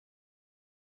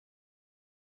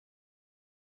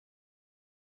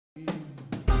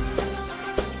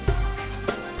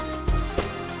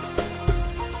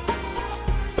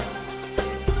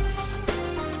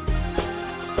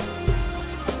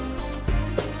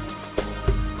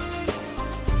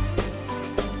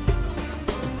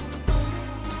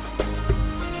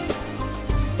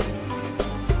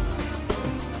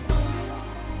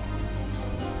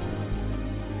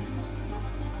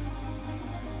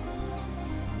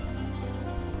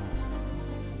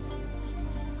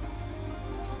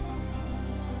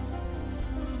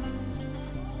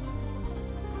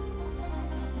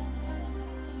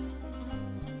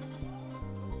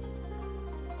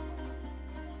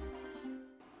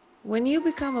When you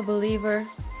become a believer,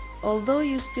 although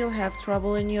you still have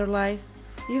trouble in your life,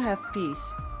 you have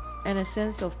peace and a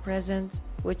sense of presence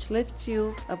which lifts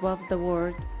you above the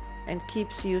world and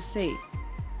keeps you safe.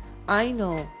 I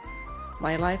know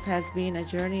my life has been a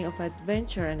journey of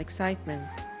adventure and excitement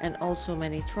and also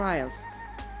many trials.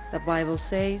 The Bible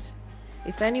says,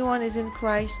 if anyone is in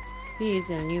Christ, he is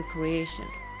a new creation.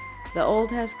 The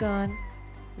old has gone,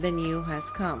 the new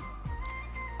has come.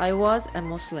 I was a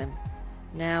Muslim.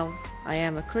 Now I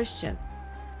am a Christian.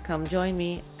 Come join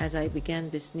me as I begin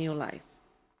this new life.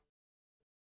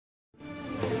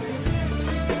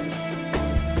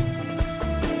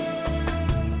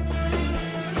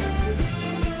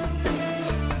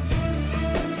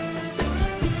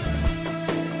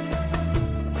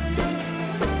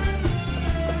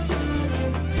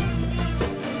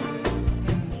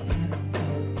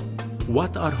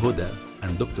 What are Huda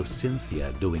and Dr.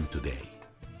 Cynthia doing today?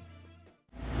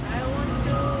 I want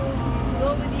to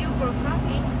go with you for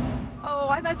coffee. Oh,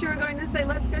 I thought you were going to say,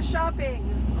 let's go shopping.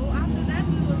 Oh, after that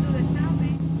we will do the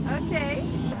shopping. Okay.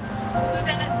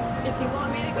 Lieutenant, if you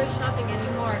want me to go shopping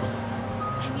anymore,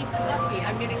 I need coffee.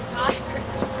 I'm getting tired.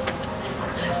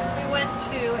 We went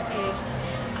to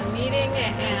a meeting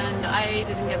and I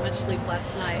didn't get much sleep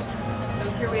last night. So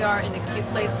here we are in a cute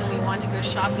place and we wanted to go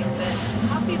shopping, but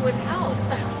coffee would help.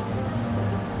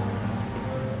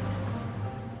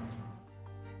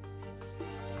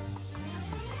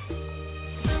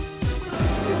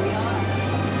 Here we are.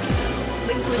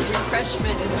 Liquid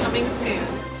refreshment is coming soon.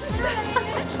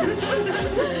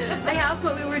 They asked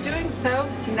what we were doing, so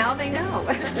now they know.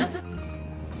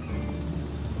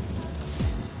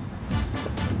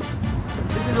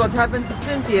 This is what happens to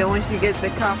Cynthia when she gets the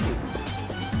coffee.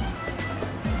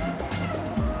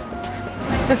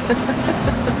 Would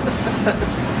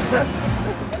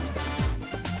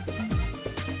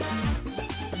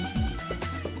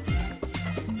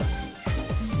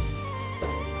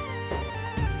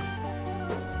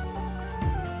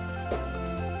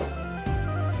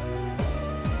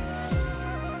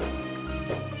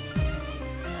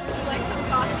you like some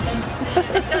coffee?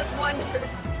 It does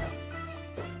wonders.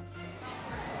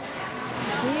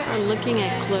 We are looking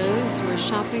at clothes. We're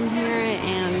shopping here,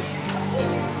 and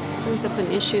this brings up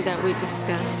an issue that we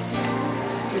discuss,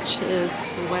 which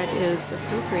is what is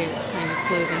appropriate kind of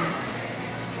clothing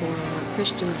for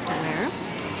Christians to wear.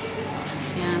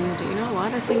 And you know, a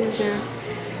lot of things are.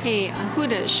 Hey,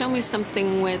 Huda, show me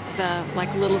something with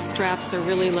like little straps or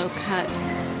really low cut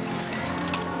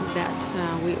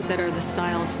that are the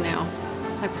styles now.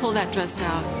 I pull that dress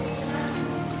out.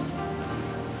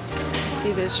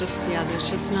 See, there's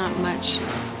just not much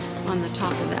on the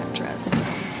top of that dress.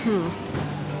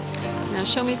 Now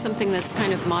show me something that's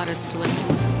kind of modest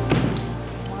looking.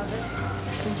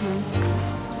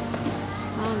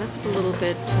 Oh, that's a little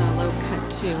bit low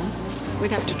cut too.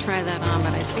 We'd have to try that on,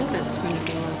 but I think that's going to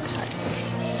be low cut.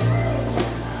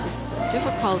 It's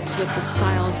difficult with the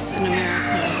styles in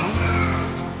America though.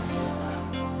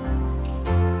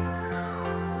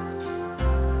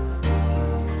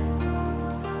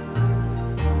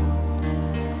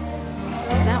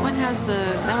 That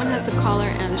one has a collar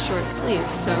and short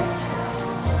sleeves, so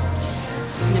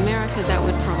in America that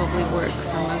would probably work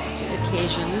for most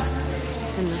occasions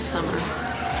in the summer.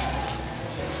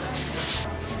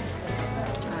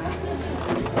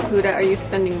 Huda, are you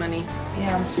spending money?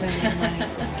 Yeah, I'm spending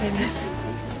money.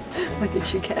 What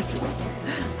did you get?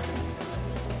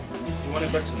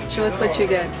 Show us what you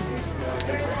get.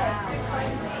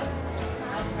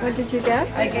 What did you get?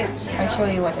 I'll show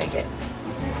you what I get.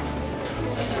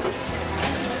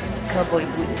 Cowboy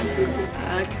boots.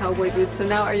 Cowboy boots. So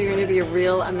now are you going to be a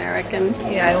real American?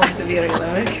 Yeah, I want to be a real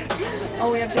American.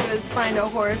 All we have to do is find a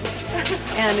horse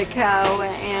and a cow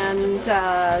and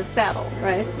a saddle,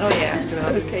 right? Oh yeah.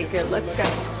 Okay, good. Let's go.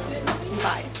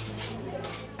 Bye.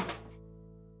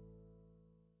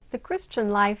 The Christian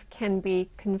life can be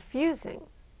confusing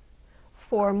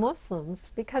for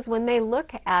Muslims because when they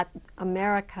look at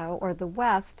America or the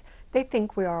West, they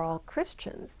think we are all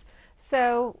Christians.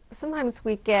 So sometimes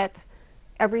we get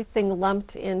everything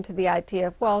lumped into the idea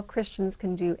of, well, Christians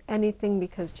can do anything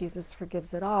because Jesus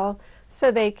forgives it all,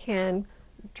 so they can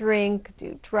drink,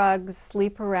 do drugs,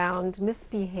 sleep around,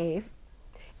 misbehave.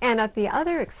 And at the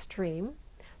other extreme,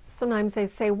 sometimes they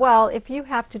say, well, if you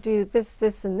have to do this,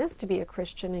 this, and this to be a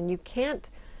Christian, and you can't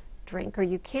drink or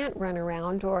you can't run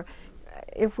around, or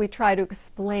if we try to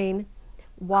explain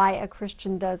why a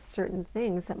Christian does certain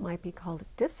things that might be called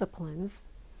disciplines,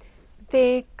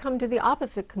 they come to the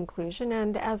opposite conclusion.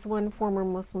 And as one former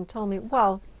Muslim told me,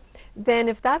 well, then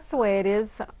if that's the way it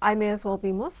is, I may as well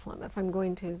be Muslim if I'm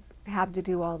going to have to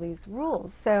do all these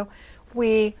rules. So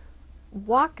we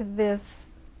walk this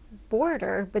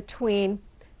border between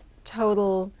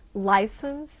total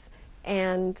license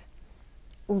and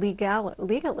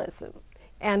legalism.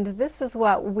 And this is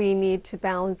what we need to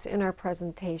balance in our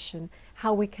presentation,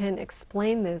 how we can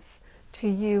explain this to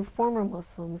you former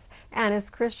Muslims, and as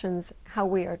Christians, how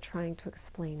we are trying to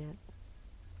explain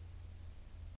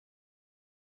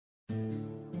it.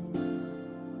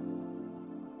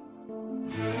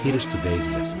 Here is today's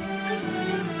lesson.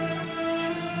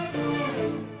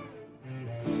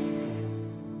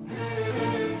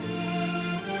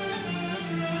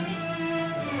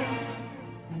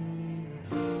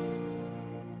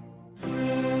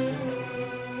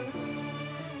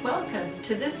 Welcome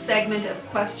to this segment of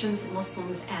Questions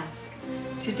Muslims Ask.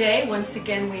 Today, once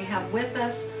again, we have with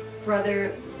us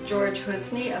Brother George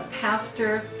Husni, a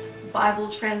pastor, Bible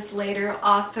translator,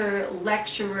 author,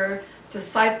 lecturer,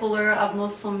 discipler of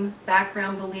Muslim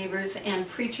background believers, and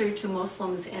preacher to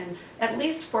Muslims in at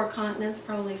least 4 continents,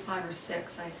 probably 5 or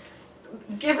 6.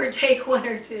 Give or take 1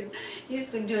 or 2. He's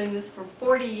been doing this for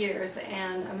 40 years,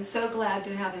 and I'm so glad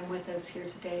to have him with us here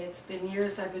today. It's been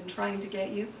years I've been trying to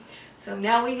get you. So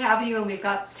now we have you, and we've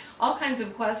got all kinds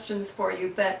of questions for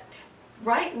you. But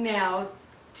right now,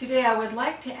 today, I would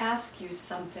like to ask you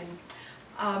something.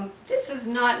 This is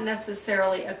not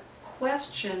necessarily a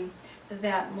question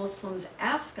that Muslims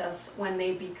ask us when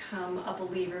they become a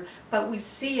believer, but we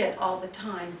see it all the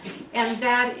time. And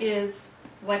that is,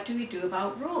 what do we do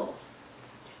about rules?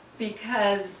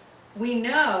 Because we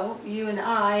know, you and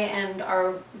I and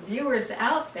our viewers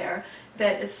out there,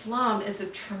 that Islam is a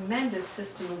tremendous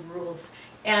system of rules.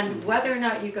 And whether or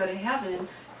not you go to heaven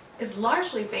is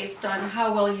largely based on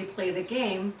how well you play the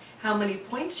game, how many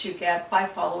points you get by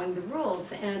following the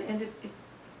rules. And it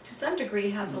to some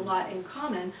degree has a lot in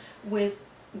common with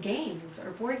games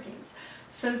or board games.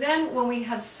 So then when we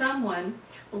have someone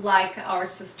like our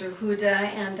sister Huda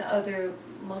and other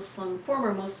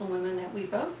former Muslim women that we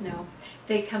both know,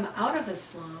 they come out of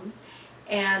Islam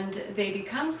and they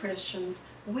become Christians,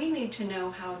 we need to know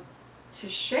how to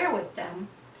share with them,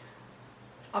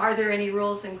 are there any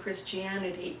rules in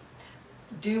Christianity?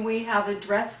 Do we have a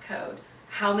dress code?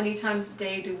 How many times a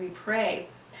day do we pray?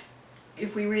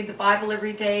 If we read the Bible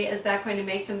every day, is that going to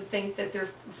make them think that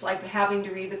it's like having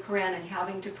to read the Quran and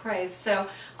having to pray? So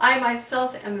I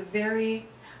myself am very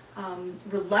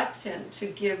reluctant to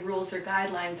give rules or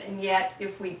guidelines, and yet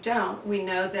if we don't, we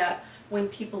know that when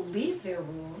people leave their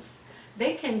rules,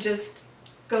 they can just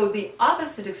go the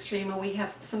opposite extreme and we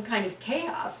have some kind of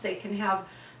chaos. They can have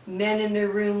men in their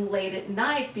room late at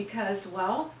night because,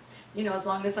 well, you know, as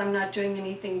long as I'm not doing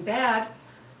anything bad,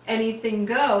 anything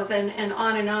goes, and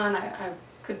on and on. I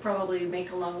could probably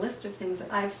make a long list of things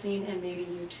that I've seen, and maybe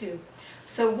you too.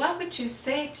 So what would you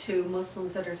say to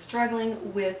Muslims that are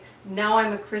struggling with, now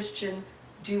I'm a Christian,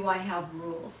 do I have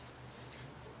rules?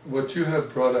 What you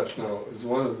have brought up now is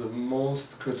one of the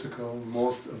most critical,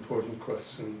 most important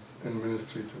questions in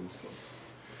ministry to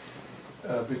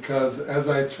Muslims. Because as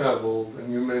I traveled,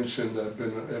 and you mentioned I've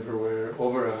been everywhere,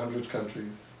 over 100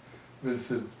 countries,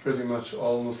 visited pretty much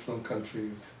all Muslim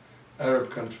countries, Arab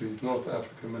countries, North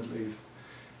Africa, Middle East.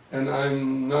 And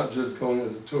I'm not just going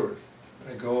as a tourist.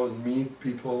 I go and meet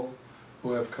people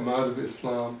who have come out of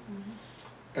Islam,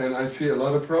 and I see a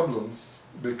lot of problems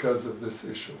because of this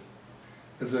issue.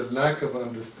 There's a lack of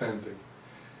understanding.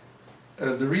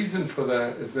 The reason for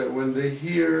that is that when they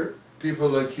hear people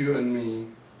like you and me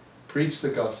preach the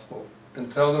gospel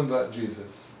and tell them about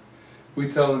Jesus, we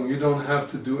tell them you don't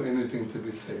have to do anything to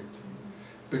be saved.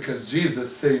 Because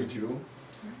Jesus saved you.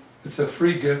 It's a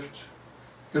free gift.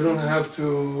 You don't have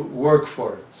to work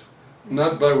for it.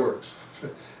 Not by works.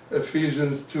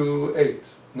 Ephesians 2:8.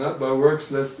 Not by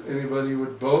works lest anybody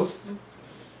would boast.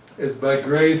 It's by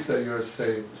grace that you are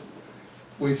saved.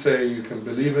 We say you can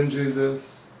believe in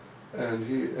Jesus and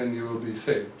you will be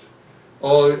saved.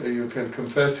 You can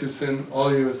confess your sin,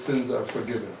 all your sins are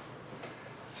forgiven.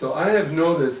 So I have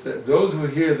noticed that those who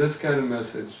hear this kind of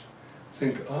message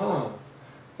think,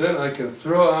 then I can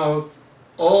throw out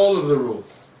all of the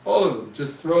rules, all of them,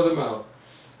 just throw them out,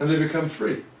 and they become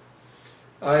free.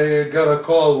 I got a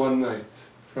call one night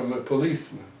from a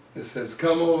policeman. He says,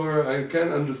 come over, I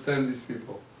can't understand these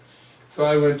people. So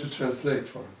I went to translate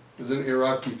for him. It was an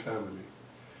Iraqi family.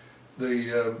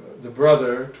 The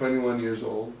brother, 21 years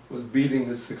old, was beating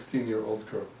his 16-year-old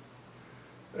girl,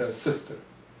 sister.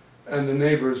 And the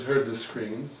neighbors heard the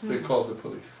screams. They called the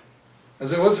police. I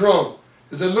said, what's wrong?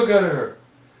 He said, look at her.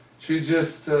 She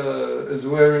just is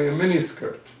wearing a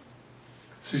miniskirt.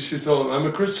 So she told him, I'm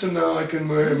a Christian now, I can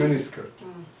wear a miniskirt.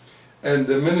 And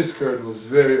the miniskirt was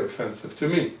very offensive to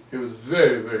me. It was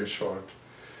very, very short.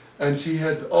 And she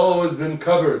had always been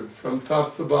covered from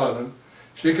top to bottom.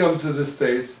 She comes to the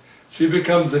States, she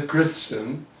becomes a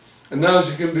Christian, and now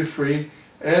she can be free,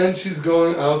 and she's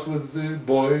going out with the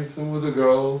boys and with the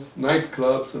girls,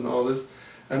 nightclubs and all this.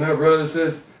 And her brother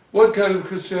says, what kind of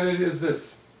Christianity is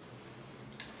this?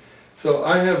 So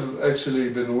I have actually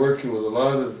been working with a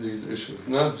lot of these issues,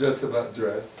 not just about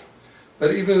dress,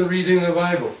 but even reading the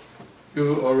Bible.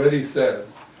 You already said,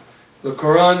 the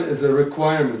Quran is a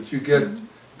requirement. You get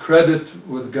credit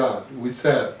with God, with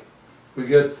thab. We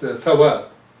get thawab.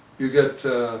 You get,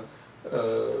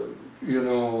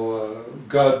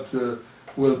 God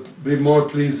will be more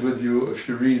pleased with you if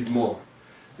you read more.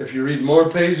 If you read more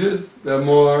pages, the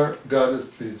more God is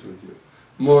pleased with you.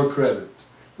 More credit.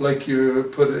 Like you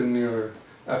put in your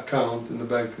account, in the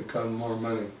bank account, more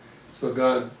money. So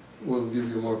God will give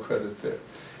you more credit there.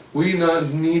 We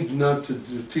need not to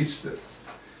teach this.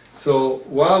 So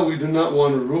while we do not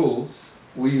want rules,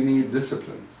 we need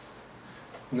disciplines.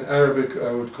 In Arabic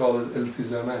I would call it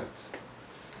iltizamat.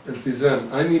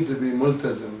 Iltizam. I need to be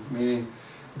multazim, meaning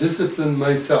discipline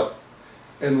myself.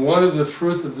 And one of the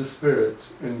fruit of the Spirit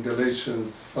in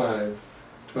Galatians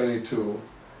 5:22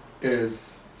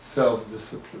 is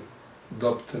self-discipline,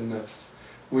 dabt al-nafs.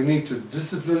 We need to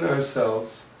discipline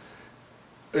ourselves,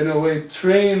 in a way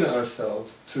train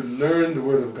ourselves to learn the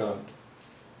Word of God.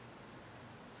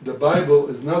 The Bible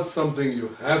is not something you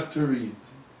have to read,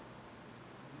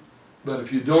 but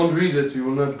if you don't read it, you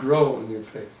will not grow in your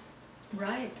faith.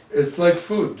 Right. It's like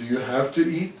food. Do you have to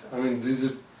eat? I mean, is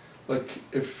it like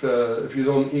if you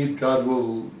don't eat, God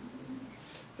will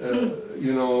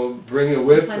bring a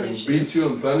whip and beat you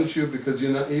and punish you because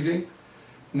you're not eating?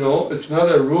 No, it's not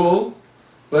a rule,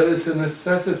 but it's a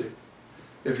necessity.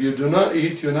 If you do not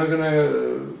eat, you're not going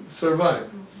to survive.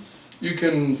 You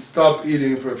can stop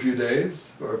eating for a few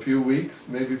days, or a few weeks,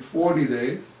 maybe 40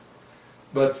 days,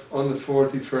 but on the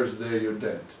 41st day you're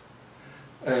dead.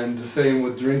 And the same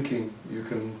with drinking. You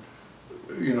can,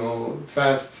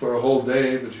 fast for a whole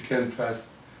day, but you can't fast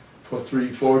for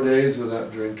 3-4 days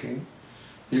without drinking.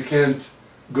 You can't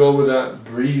go without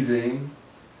breathing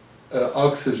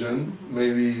oxygen,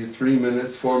 maybe 3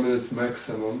 minutes, 4 minutes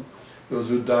maximum, those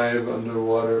who dive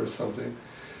underwater or something.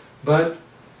 But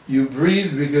you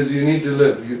breathe because you need to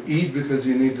live. You eat because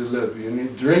you need to live. You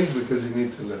need drink because you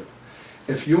need to live.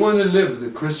 If you want to live the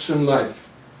Christian life,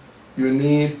 you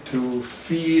need to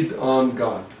feed on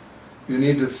God. You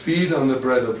need to feed on the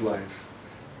bread of life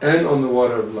and on the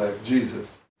water of life,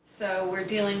 Jesus. So we're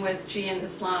dealing with in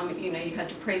Islam, you had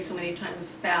to pray so many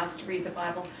times, fast, read the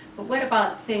Bible. But what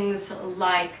about things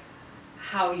like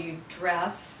how you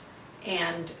dress,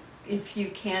 and if you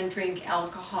can drink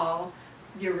alcohol,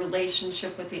 your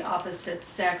relationship with the opposite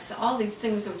sex, all these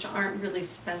things which aren't really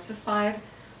specified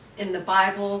in the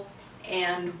Bible,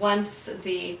 and once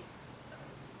the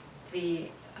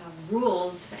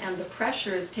rules and the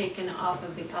pressure is taken off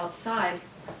of the outside,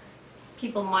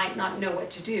 people might not know what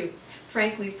to do.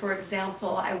 Frankly, for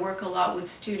example, I work a lot with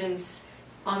students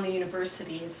on the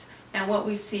universities, and what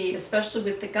we see, especially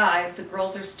with the guys, the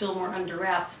girls are still more under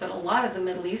wraps, but a lot of the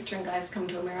Middle Eastern guys come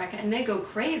to America and they go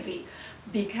crazy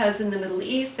because in the Middle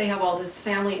East they have all this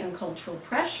family and cultural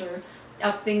pressure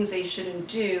of things they shouldn't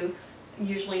do,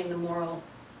 usually in the moral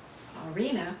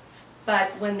arena.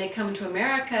 But when they come to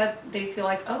America, they feel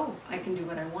like, oh, I can do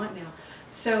what I want now.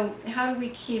 So how do we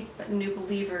keep new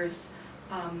believers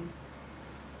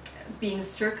being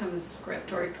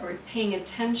circumscribed or paying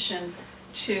attention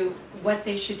to what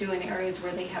they should do in areas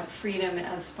where they have freedom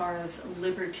as far as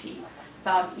liberty,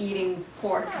 about eating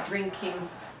pork, drinking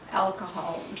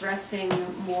alcohol, dressing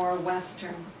more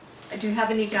Western? Do you have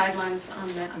any guidelines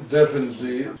on that?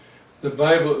 Definitely. The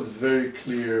Bible is very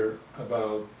clear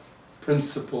about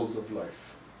principles of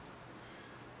life.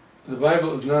 The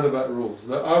Bible is not about rules.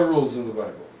 There are rules in the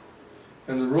Bible.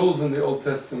 And the rules in the Old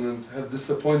Testament have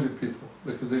disappointed people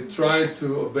because they tried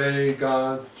to obey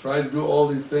God, tried to do all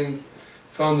these things,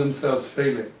 found themselves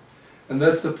failing. And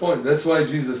that's the point. That's why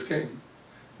Jesus came.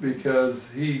 Because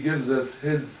He gives us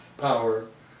His power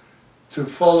to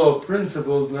follow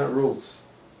principles, not rules.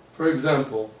 For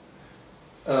example,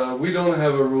 we don't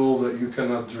have a rule that you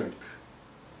cannot drink.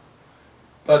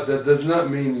 But that does not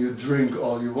mean you drink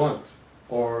all you want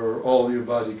or all your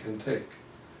body can take.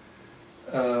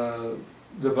 The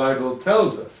Bible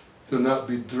tells us to not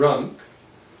be drunk,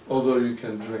 although you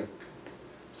can drink.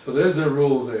 So there's a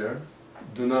rule there,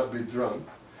 do not be drunk.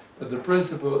 But the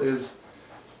principle is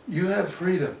you have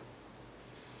freedom.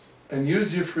 And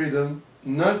use your freedom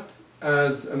not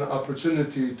as an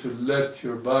opportunity to let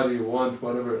your body want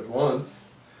whatever it wants,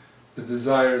 the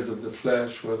desires of the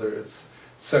flesh, whether it's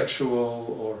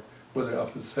sexual or whether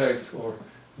opposite sex or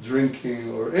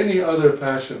drinking or any other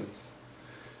passions.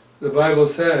 The Bible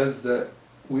says that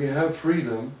we have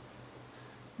freedom,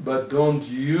 but don't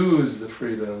use the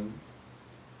freedom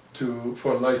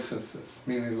for licenses,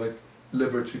 meaning like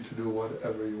liberty to do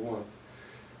whatever you want.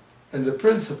 And the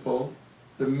principle,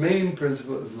 the main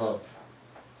principle is love.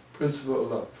 Principle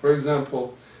of love. For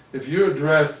example, if you're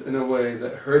dressed in a way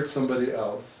that hurts somebody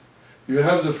else, you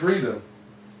have the freedom,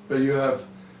 but you have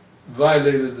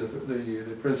violated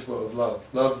the principle of love.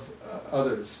 Love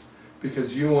others,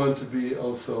 because you want to be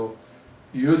also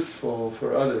useful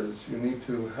for others. You need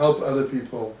to help other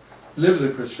people live the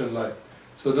Christian life.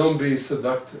 So don't be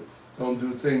seductive. Don't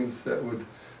do things that would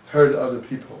hurt other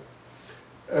people.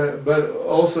 But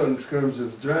also in terms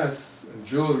of dress and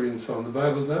jewelry and so on, the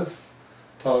Bible does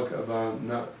talk about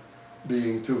not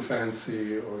being too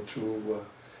fancy or too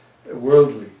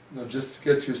worldly. Not just to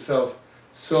get yourself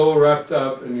so wrapped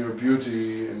up in your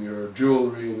beauty and your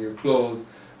jewelry and your clothes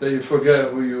that you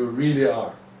forget who you really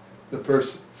are, the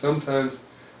person. Sometimes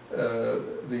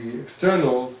the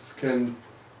externals can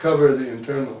cover the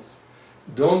internals.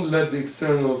 Don't let the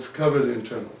externals cover the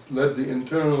internals. Let the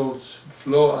internals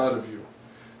flow out of you.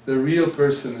 The real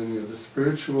person in you, the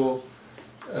spiritual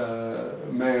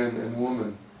man and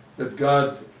woman that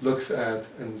God looks at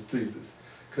and pleases.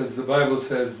 Because the Bible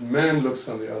says man looks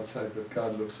on the outside, but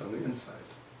God looks on the inside.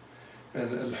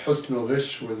 And al-husnu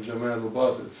ghish wal-jamal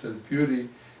batil, it says beauty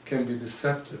can be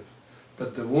deceptive,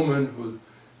 but the woman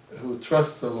who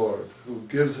trusts the Lord, who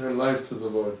gives her life to the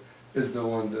Lord, is the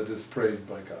one that is praised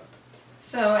by God.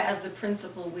 So as a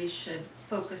principle, we should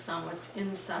focus on what's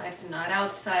inside and not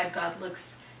outside. God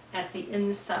looks at the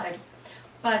inside.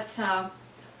 But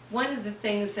one of the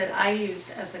things that I use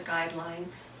as a guideline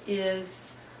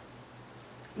is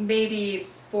maybe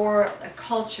for a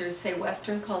culture, say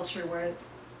Western culture, where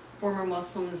former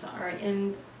Muslims are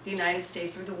in the United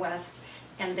States or the West,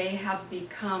 and they have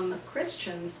become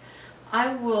Christians,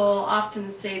 I will often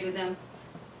say to them,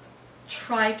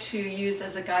 try to use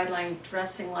as a guideline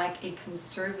dressing like a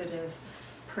conservative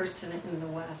person in the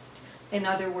West. In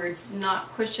other words,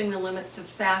 not pushing the limits of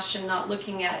fashion, not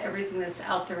looking at everything that's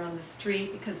out there on the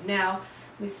street, because now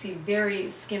we see very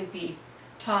skimpy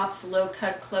tops,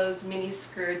 low-cut clothes, mini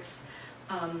skirts,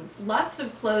 lots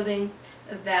of clothing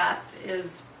that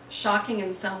is shocking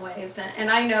in some ways. And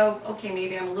I know, okay,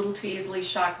 maybe I'm a little too easily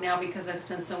shocked now because I've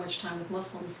spent so much time with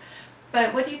Muslims.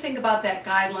 But what do you think about that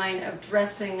guideline of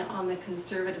dressing on the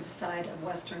conservative side of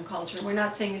Western culture? We're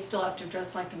not saying you still have to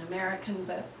dress like an American,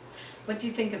 but what do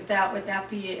you think of that? Would that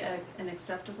be an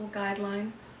acceptable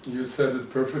guideline? You said it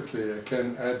perfectly. I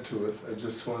can't add to it. I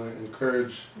just want to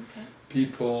encourage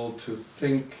people to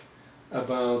think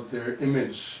about their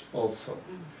image also.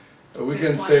 We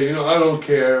can say, you know, I don't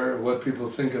care what people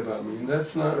think about me.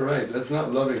 That's not right. That's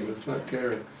not loving. That's not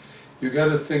caring. You got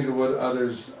to think of what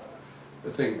others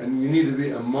think, and you need to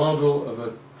be a model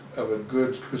of a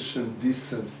good Christian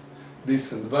decent.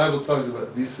 The Bible talks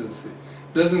about decency.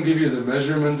 It doesn't give you the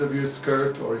measurement of your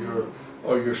skirt or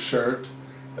your shirt.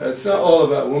 It's not all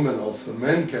about women also.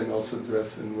 Men can also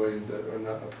dress in ways that are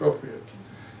not appropriate.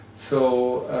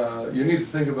 So you need to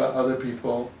think about other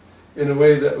people in a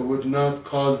way that would not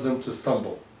cause them to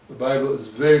stumble. The Bible is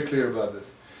very clear about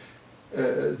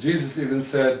this. Jesus even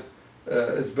said,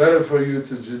 it's better for you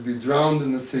to be drowned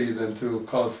in the sea than to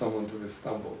cause someone to be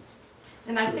stumbled.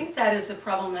 And I think that is a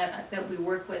problem that we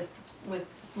work with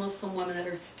Muslim women that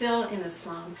are still in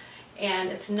Islam. And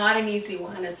it's not an easy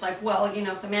one. It's like, well, you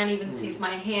know, if a man even sees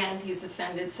my hand, he's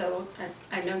offended. So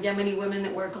I know Yemeni women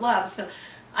that wear gloves. So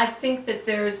I think that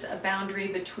there's a boundary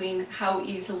between how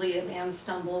easily a man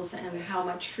stumbles and how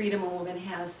much freedom a woman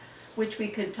has, which we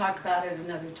could talk about at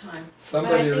another time. But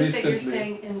I think that you're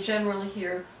saying, in general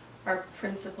here, our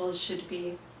principles should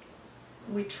be,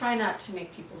 we try not to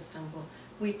make people stumble.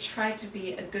 We try to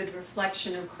be a good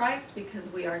reflection of Christ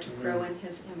because we are to grow in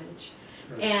His image.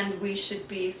 Right. And we should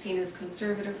be seen as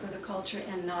conservative for the culture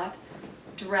and not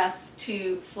dress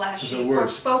too flashy or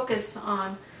focus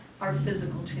on our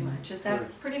physical too much. Is that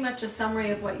Right. pretty much a summary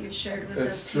of what you've shared with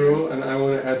us? It's true, and I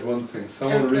want to add one thing.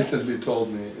 Someone Okay. recently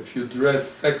told me, if you dress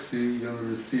sexy, you'll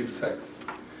receive sex.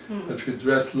 Hmm. If you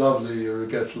dress lovely, you'll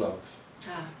get love.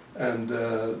 Ah, And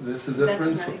this is a That's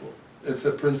principle. nice. It's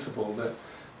a principle that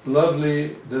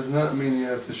lovely does not mean you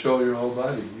have to show your whole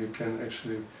body. You can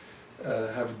actually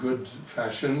have good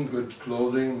fashion, good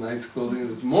clothing, nice clothing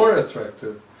that's more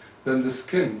attractive than the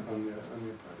skin on your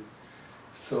body.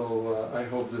 So I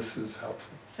hope this is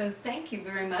helpful. so thank you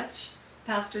very much,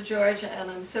 Pastor George, and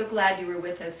I'm so glad you were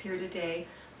with us here today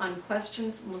on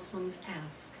Questions Muslims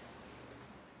Ask.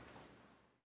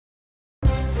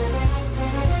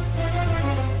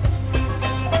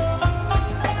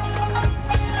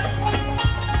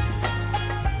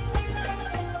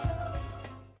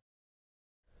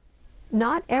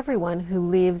 Not everyone who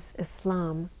leaves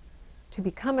Islam to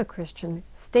become a Christian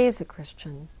stays a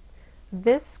Christian.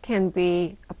 This can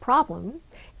be a problem,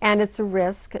 and it's a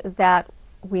risk that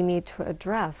we need to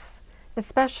address,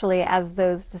 especially as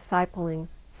those discipling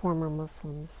former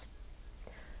Muslims.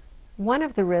 One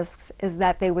of the risks is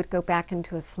that they would go back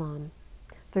into Islam.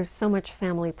 There's so much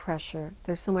family pressure,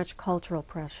 there's so much cultural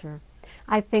pressure.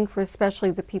 I think for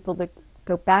especially the people that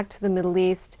go back to the Middle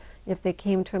East, if they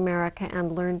came to America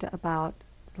and learned about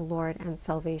the Lord and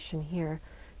salvation here,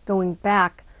 going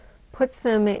back puts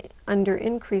them under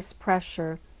increased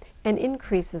pressure and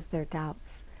increases their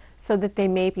doubts so that they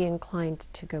may be inclined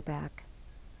to go back.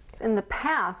 In the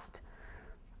past,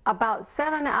 about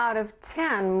 7 out of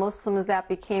 10 Muslims that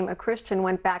became a Christian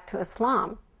went back to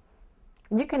Islam.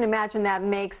 You can imagine that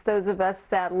makes those of us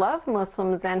that love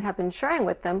Muslims and have been sharing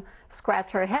with them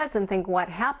scratch our heads and think, what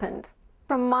happened?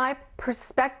 From my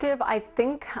perspective, I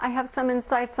think I have some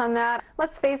insights on that.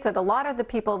 Let's face it, a lot of the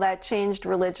people that changed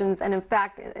religions, and in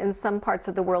fact, in some parts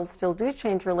of the world still do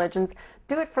change religions,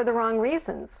 do it for the wrong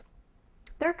reasons.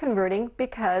 They're converting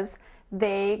because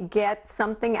they get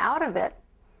something out of it.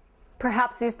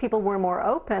 Perhaps these people were more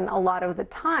open a lot of the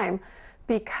time,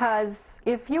 because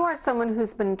if you are someone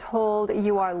who's been told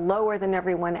you are lower than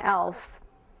everyone else,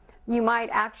 you might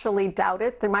actually doubt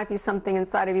it. There might be something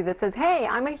inside of you that says, hey,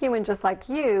 I'm a human just like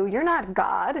you. You're not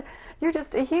God. You're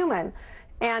just a human.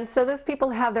 And so those people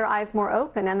have their eyes more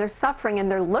open, and they're suffering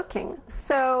and they're looking.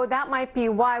 So that might be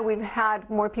why we've had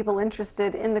more people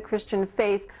interested in the Christian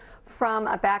faith from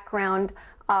a background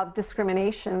of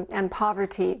discrimination and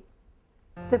poverty.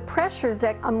 The pressures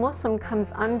that a Muslim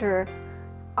comes under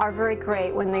are very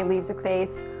great when they leave the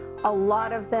faith. A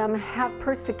lot of them have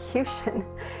persecution,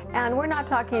 and we're not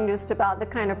talking just about the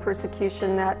kind of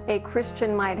persecution that a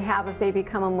Christian might have if they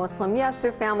become a Muslim. Yes,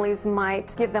 their families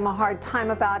might give them a hard time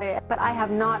about it, but I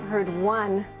have not heard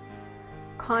one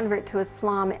convert to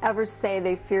Islam ever say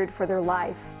they feared for their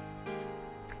life.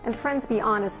 And friends, be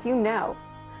honest, you know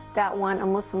that when a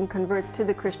Muslim converts to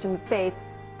the Christian faith,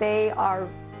 they are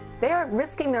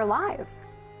risking their lives.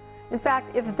 In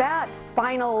fact, if that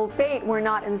final fate were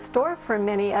not in store for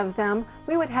many of them,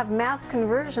 we would have mass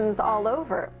conversions all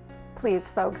over. Please,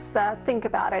 folks, think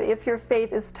about it. If your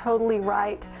faith is totally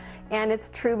right and it's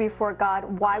true before God,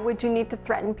 why would you need to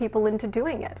threaten people into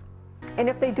doing it? And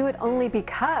if they do it only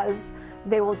because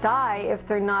they will die if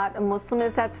they're not a Muslim,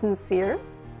 is that sincere?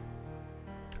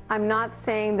 I'm not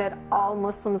saying that all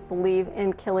Muslims believe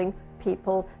in killing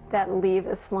people that leave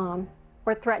Islam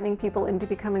or threatening people into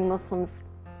becoming Muslims.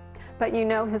 But you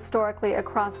know, historically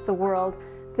across the world,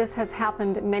 this has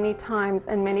happened many times,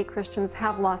 and many Christians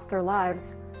have lost their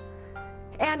lives.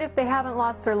 And if they haven't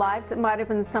lost their lives, it might have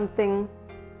been something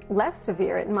less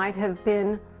severe. It might have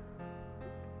been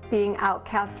being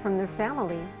outcast from their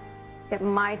family. It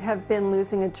might have been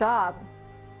losing a job.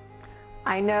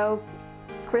 I know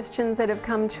Christians that have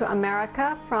come to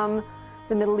America from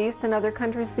the Middle East and other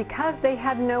countries because they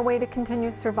had no way to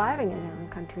continue surviving in their own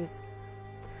countries.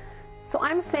 So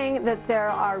I'm saying that there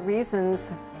are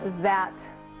reasons that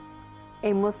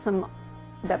a Muslim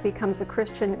that becomes a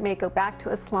Christian may go back to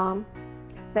Islam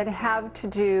that have to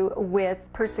do with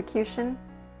persecution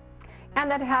and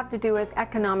that have to do with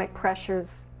economic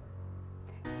pressures.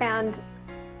 And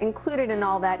included in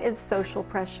all that is social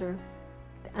pressure.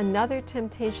 Another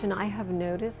temptation I have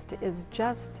noticed is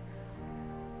just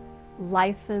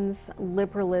license,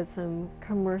 liberalism,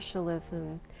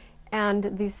 commercialism,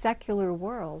 and the secular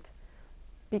world.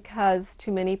 Because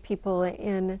to many people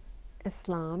in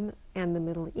Islam and the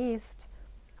Middle East,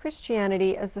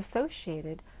 Christianity is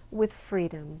associated with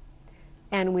freedom.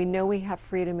 And we know we have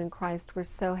freedom in Christ. We're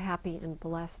so happy and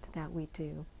blessed that we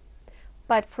do.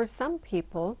 But for some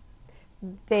people,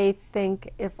 they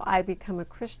think if I become a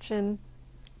Christian,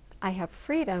 I have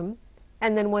freedom.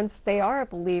 And then once they are a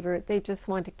believer, they just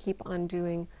want to keep on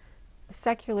doing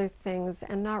secular things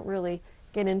and not really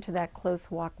get into that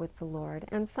close walk with the Lord.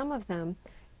 And some of them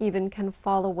even can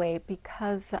fall away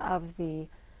because of the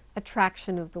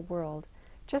attraction of the world,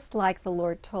 just like the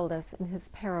Lord told us in his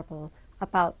parable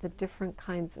about the different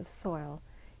kinds of soil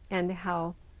and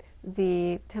how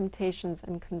the temptations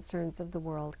and concerns of the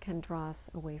world can draw us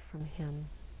away from him.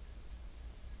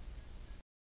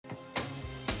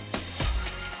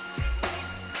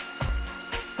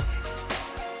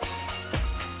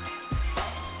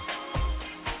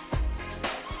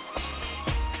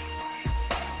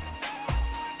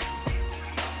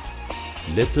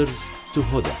 Letters to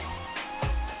Huda.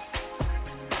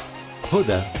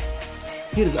 Huda,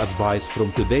 here is advice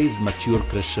from today's mature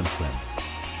Christian friends.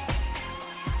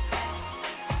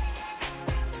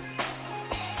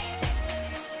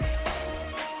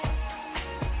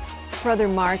 Brother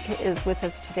Mark is with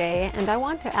us today, and I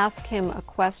want to ask him a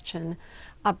question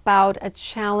about a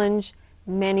challenge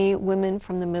many women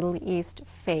from the Middle East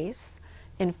face.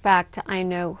 In fact, I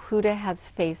know Huda has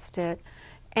faced it,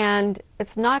 and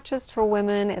it's not just for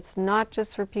women, it's not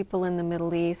just for people in the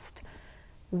Middle East.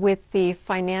 With the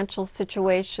financial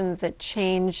situations that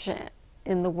change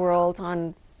in the world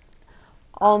on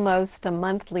almost a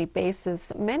monthly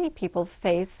basis, many people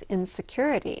face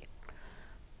insecurity.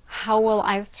 How will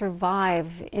I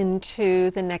survive into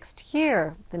the next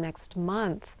year, the next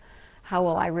month? How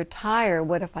will I retire?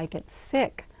 What if I get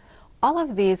sick? All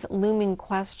of these looming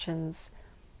questions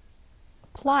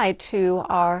apply to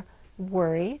our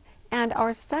worry and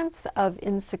our sense of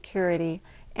insecurity.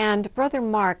 And Brother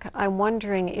Mark, I'm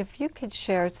wondering if you could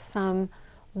share some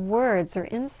words or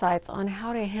insights on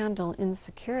how to handle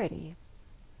insecurity.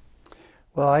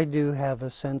 Well, I do have a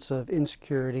sense of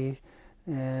insecurity,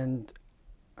 and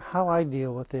how I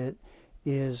deal with it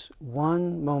is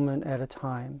one moment at a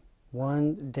time,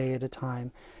 one day at a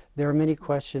time. There are many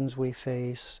questions we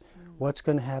face. What's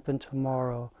going to happen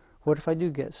tomorrow? What if I do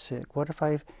get sick? What if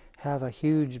I have a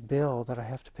huge bill that I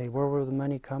have to pay? Where will the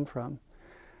money come from?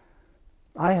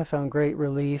 I have found great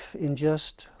relief in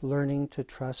just learning to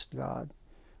trust God.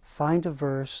 Find a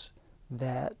verse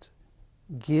that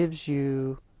gives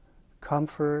you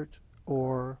comfort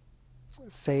or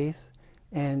faith,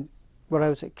 and what I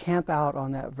would say, camp out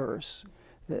on that verse.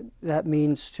 That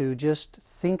means to just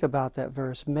think about that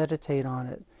verse, meditate on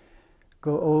it,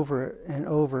 go over it and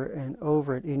over and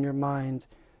over it in your mind,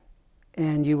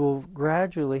 and you will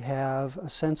gradually have a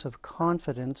sense of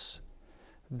confidence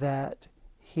that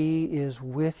He is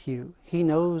with you. He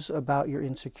knows about your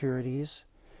insecurities.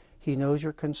 He knows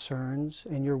your concerns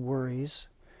and your worries,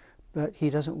 but He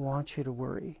doesn't want you to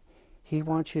worry. He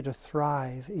wants you to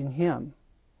thrive in Him.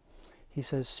 He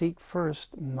says, seek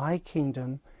first my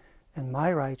kingdom and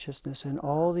my righteousness, and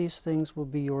all these things will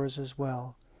be yours as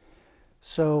well.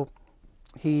 So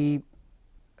He,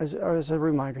 as a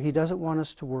reminder, He doesn't want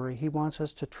us to worry. He wants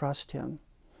us to trust Him.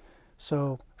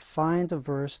 So find a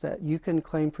verse that you can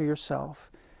claim for yourself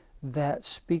that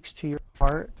speaks to your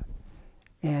heart,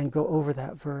 and go over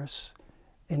that verse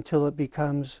until it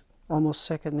becomes almost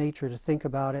second nature to think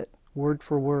about it word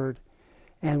for word.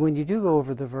 And when you do go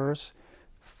over the verse,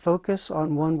 focus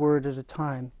on one word at a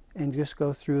time and just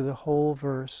go through the whole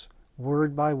verse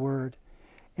word by word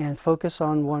and focus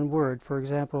on one word. For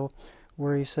example,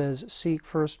 where He says, seek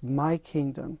first my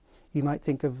kingdom, you might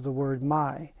think of the word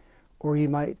my, or you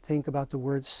might think about the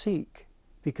word seek,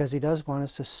 because He does want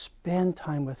us to spend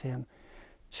time with Him,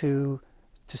 to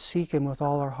seek Him with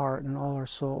all our heart and all our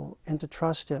soul, and to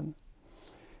trust Him.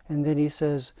 And then He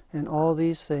says, and all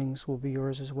these things will be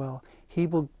yours as well. He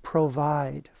will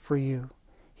provide for you.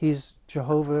 He's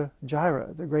Jehovah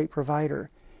Jireh, the great provider.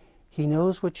 He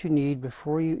knows what you need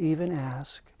before you even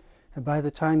ask. And by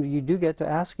the time you do get to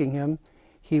asking Him,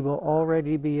 He will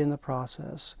already be in the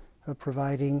process of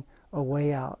providing a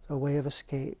way out, a way of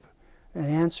escape, an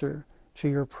answer to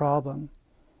your problem,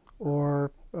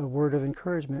 or a word of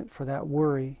encouragement for that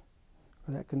worry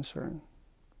or that concern.